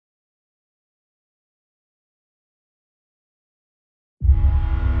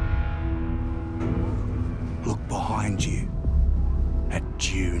followed you. At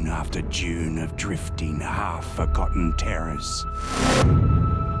dune after dune of drifting, half-forgotten terrors.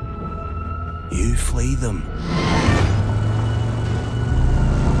 You flee them.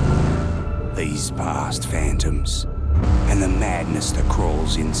 These past phantoms, and the madness that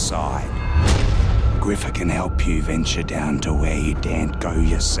crawls inside. Griffer can help you venture down to where you daren't go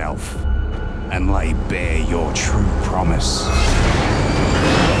yourself, and lay bare your true promise.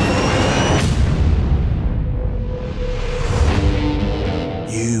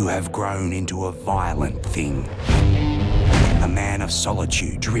 You have grown into a violent thing. A man of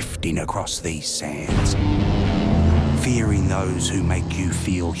solitude drifting across these sands. Fearing those who make you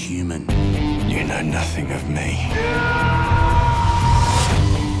feel human. You know nothing of me.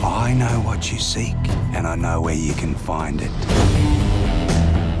 I know what you seek, and I know where you can find it.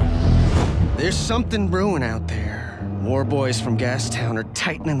 There's something brewing out there. War boys from Gastown are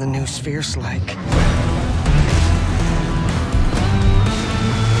tightening the noose fierce-like.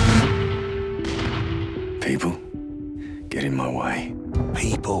 People get in my way.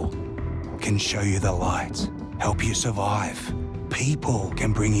 People can show you the light, help you survive. People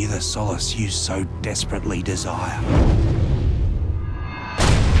can bring you the solace you so desperately desire.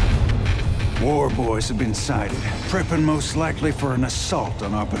 War boys have been sighted, prepping most likely for an assault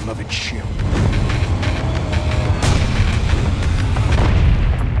on our beloved ship.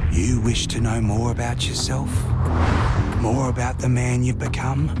 You wish to know more about yourself? More about the man you've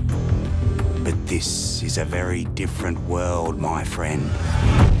become? But this is a very different world, my friend.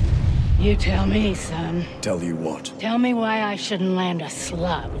 You tell me, son. Tell you what? Tell me why I shouldn't land a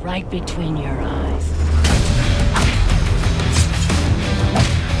slug right between your eyes.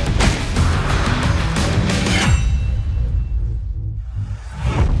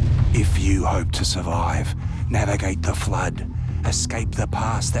 If you hope to survive, navigate the flood, escape the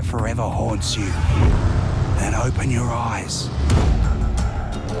past that forever haunts you, then open your eyes.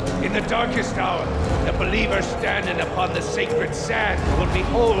 In the darkest hour, the believer standing upon the sacred sand will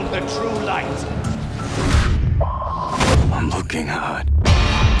behold the true light. I'm looking hard.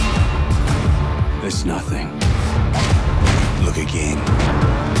 There's nothing. Look again.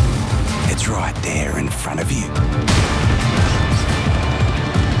 It's right there in front of you.